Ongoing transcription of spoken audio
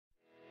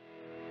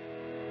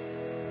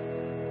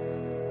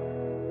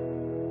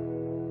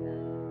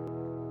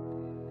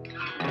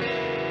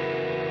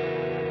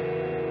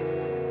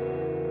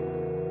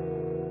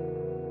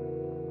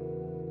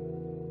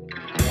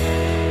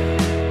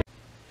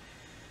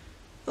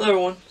Hello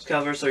everyone, it's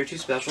Calvary32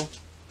 Special.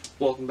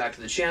 Welcome back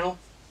to the channel.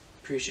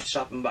 Appreciate you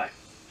stopping by.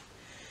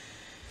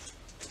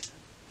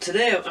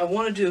 Today I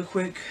want to do a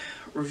quick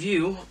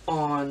review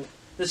on,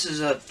 this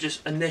is a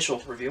just initial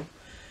review,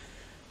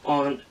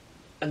 on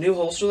a new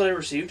holster that I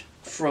received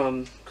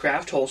from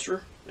Craft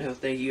Holster.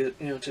 Thank you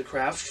to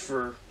Craft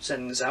for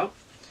sending this out.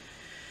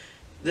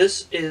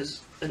 This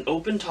is an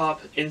open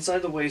top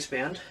inside the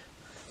waistband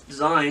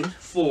designed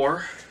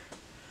for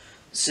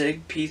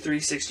Sig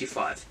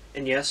P238.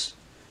 And yes,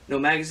 no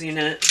magazine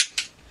in it,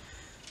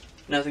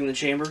 nothing in the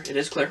chamber, it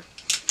is clear.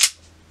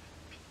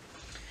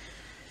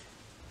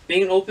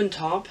 Being an open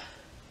top,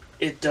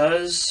 it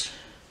does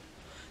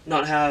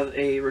not have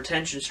a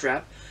retention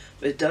strap,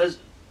 but it does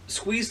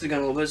squeeze the gun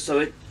a little bit, so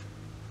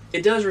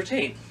it does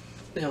retain.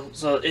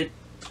 So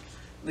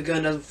the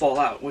gun doesn't fall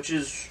out, which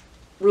is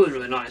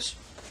really nice.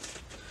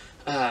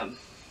 The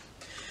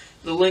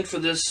link for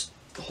this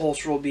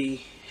holster will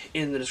be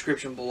in the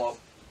description below.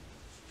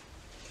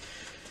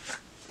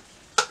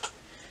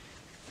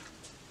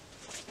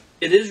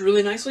 It is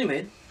really nicely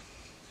made.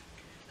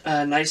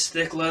 Nice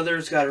thick leather.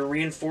 It's got a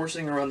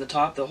reinforcing around the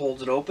top that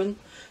holds it open.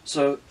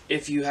 So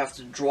if you have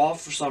to draw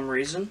for some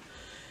reason,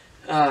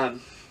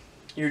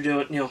 you're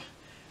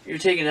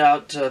taking it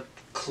out to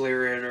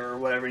clear it or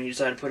whatever, and you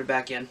decide to put it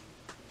back in,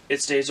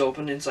 it stays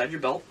open inside your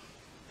belt.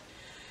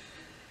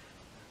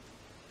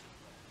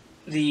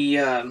 The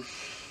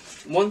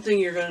one thing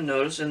you're going to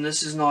notice, and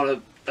this is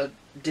not a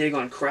dig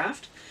on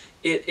Craft,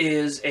 it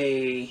is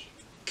a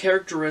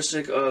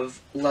characteristic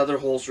of leather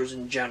holsters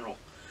in general.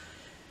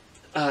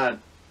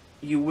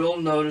 You will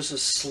notice a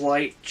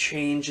slight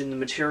change in the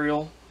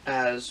material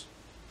as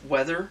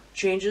weather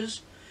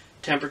changes,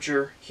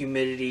 temperature,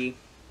 humidity.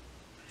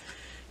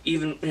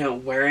 Even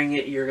wearing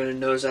it, you're going to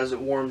notice as it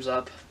warms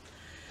up,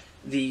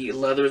 the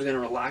leather is going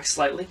to relax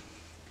slightly.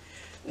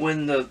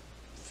 When the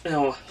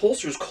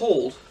holster is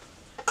cold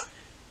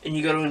and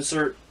you go to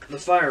insert the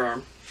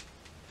firearm,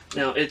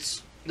 now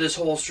this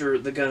holster,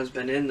 the gun has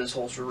been in this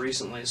holster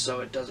recently, so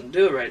it doesn't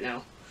do it right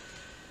now.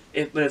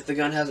 But if the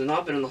gun has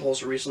not been in the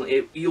holster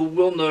recently, you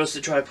will notice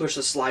it try to push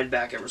the slide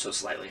back ever so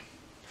slightly.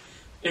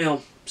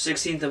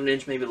 1/16 of an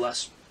inch, maybe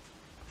less.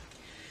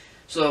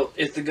 So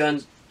if the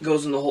gun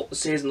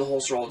stays in the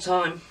holster all the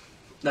time,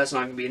 that's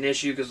not going to be an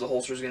issue because the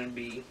holster is going to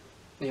be,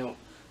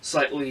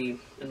 slightly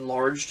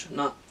enlarged,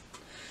 not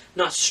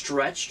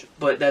stretched,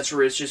 but that's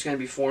where it's just going to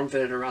be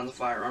form-fitted around the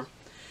firearm.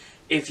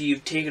 If you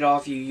take it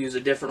off, you use a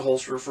different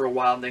holster for a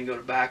while and then go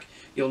to back,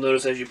 you'll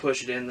notice as you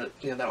push it in that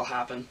that'll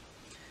happen.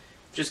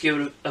 Just give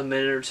it a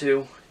minute or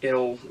two,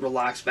 it'll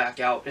relax back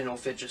out and it'll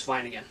fit just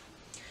fine again.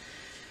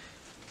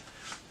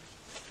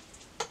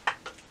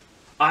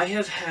 I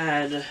have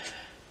had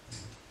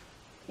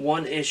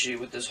one issue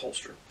with this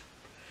holster.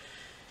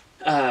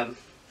 The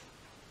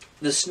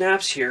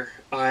snaps here,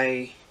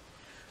 I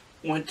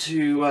went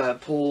to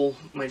pull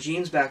my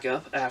jeans back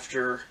up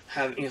after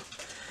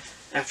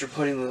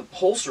putting the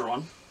holster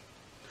on,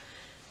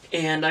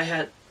 and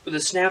the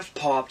snaps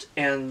popped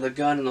and the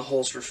gun in the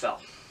holster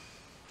fell.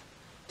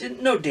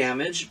 No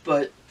damage,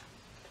 but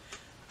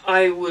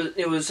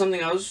it was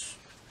something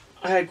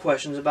I had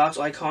questions about,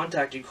 so I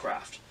contacted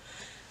Craft.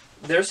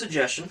 Their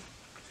suggestion,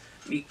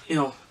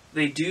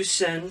 they do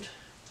send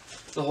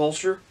the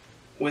holster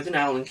with an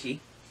Allen key,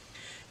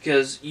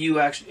 because you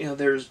actually,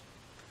 there's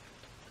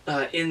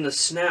in the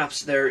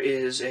snaps there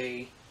is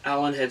a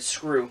Allen head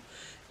screw,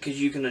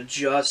 because you can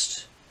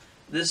adjust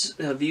this.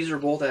 These are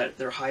both at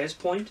their highest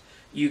point.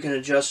 You can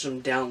adjust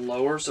them down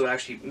lower, so it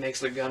actually makes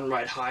the gun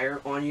ride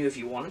higher on you if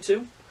you wanted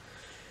to.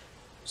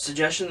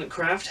 Suggestion that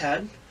Craft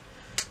had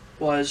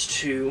was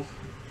to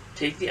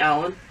take the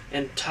Allen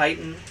and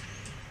tighten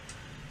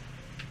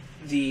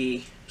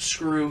the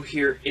screw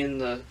here in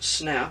the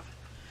snap,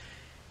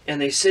 and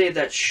they say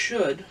that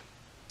should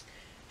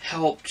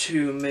help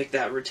to make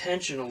that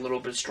retention a little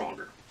bit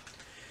stronger.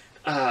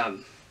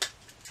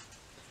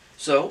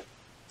 So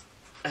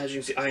as you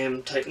can see, I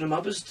am tightening them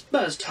up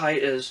about as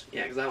tight as,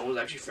 because that one was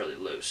actually fairly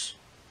loose.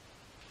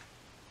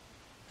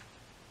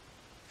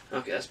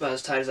 Okay, that's about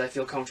as tight as I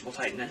feel comfortable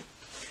tightening it.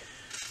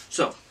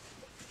 So,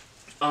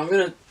 I'm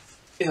going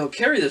to,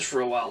 carry this for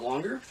a while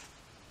longer,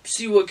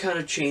 see what kind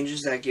of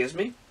changes that gives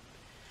me.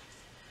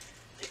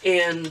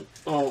 And,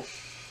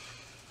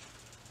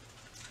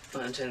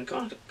 unintended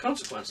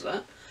consequence of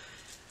that,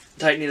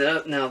 tightening it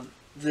up. Now,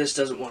 this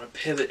doesn't want to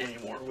pivot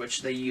anymore,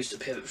 which they used to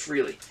pivot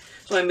freely.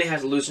 So I may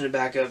have to loosen it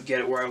back up, get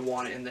it where I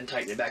want it, and then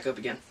tighten it back up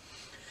again.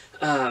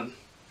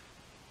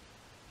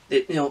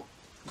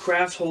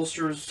 Craft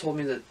holsters told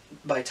me that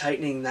by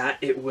tightening that,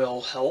 it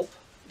will help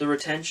the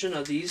retention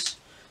of these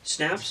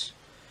snaps.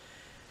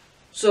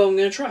 So I'm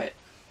going to try it.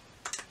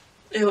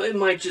 It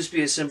might just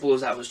be as simple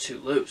as that was too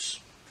loose.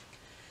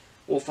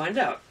 We'll find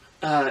out.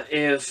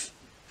 If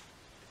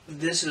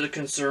this is a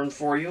concern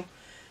for you,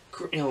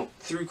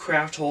 through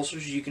Craft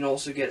Holsters, you can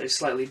also get a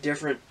slightly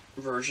different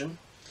version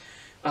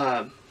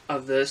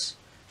of this.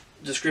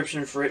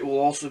 Description for it will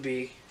also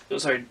be,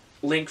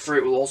 link for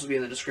it will also be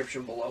in the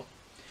description below.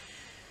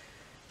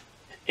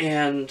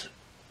 And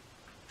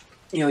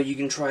you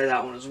can try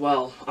that one as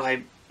well.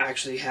 I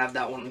actually have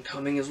that one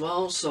coming as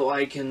well, so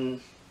I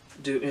can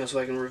so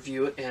I can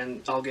review it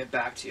and I'll get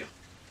back to you.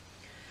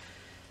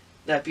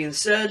 That being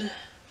said,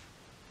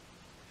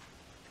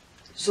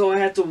 so I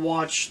had to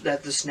watch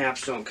that the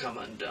snaps don't come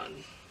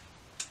undone.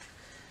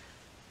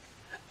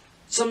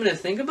 Something to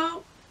think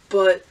about,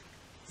 but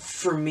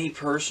for me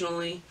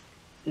personally,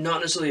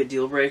 not necessarily a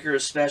deal breaker,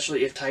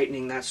 especially if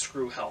tightening that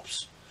screw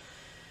helps.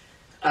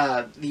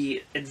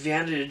 The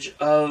advantage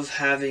of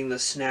having the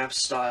snap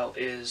style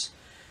is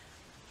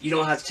you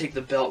don't have to take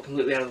the belt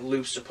completely out of the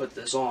loops to put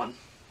this on.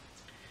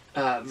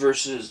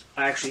 Versus,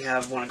 I actually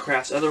have one of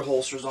Craft's other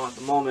holsters on at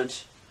the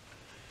moment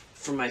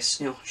for my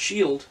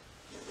shield,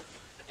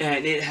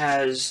 and it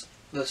has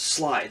the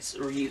slides.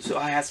 So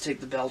I have to take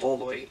the belt all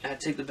the way. I have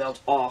to take the belt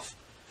off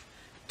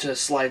to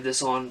slide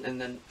this on,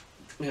 and then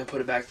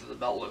put it back to the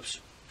belt loops.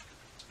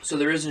 So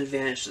there is an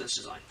advantage to this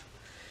design.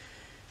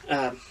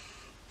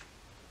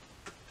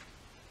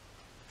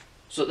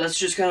 So that's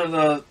just kind of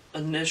a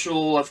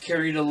initial. I've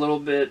carried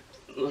a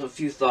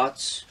few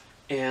thoughts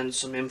and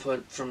some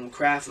input from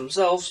Craft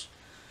themselves.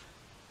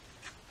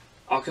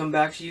 I'll come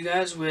back to you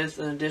guys with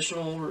an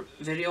additional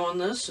video on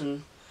this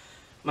and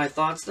my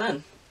thoughts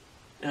then.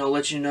 And I'll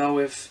let you know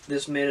if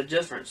this made a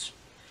difference.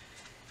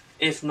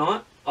 If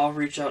not, I'll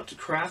reach out to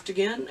Craft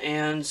again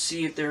and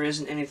see if there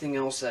isn't anything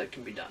else that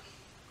can be done.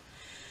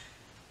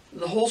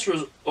 The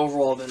holsters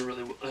overall have been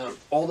really,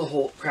 all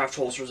the Craft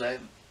holsters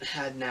I've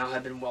had now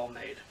have been well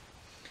made.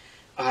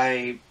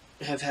 I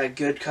have had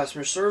good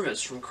customer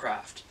service from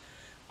Craft.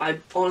 I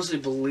honestly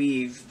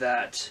believe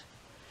that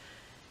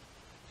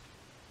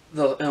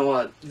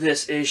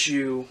this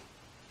issue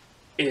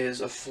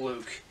is a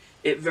fluke.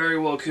 It very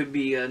well could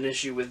be an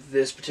issue with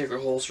this particular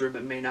holster,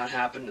 but may not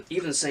happen.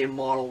 Even the same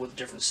model with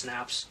different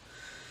snaps.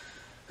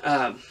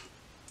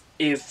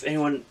 If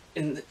anyone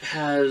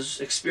has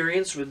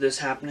experience with this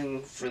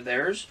happening for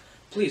theirs,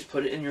 please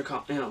put it in your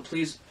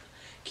please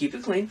keep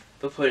it clean,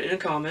 but put it in a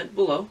comment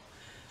below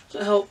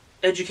to help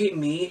educate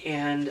me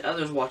and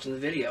others watching the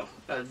video.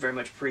 I'd very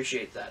much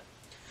appreciate that.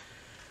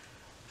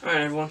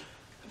 Alright everyone,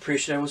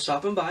 appreciate everyone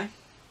stopping by.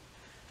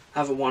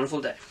 Have a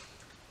wonderful day.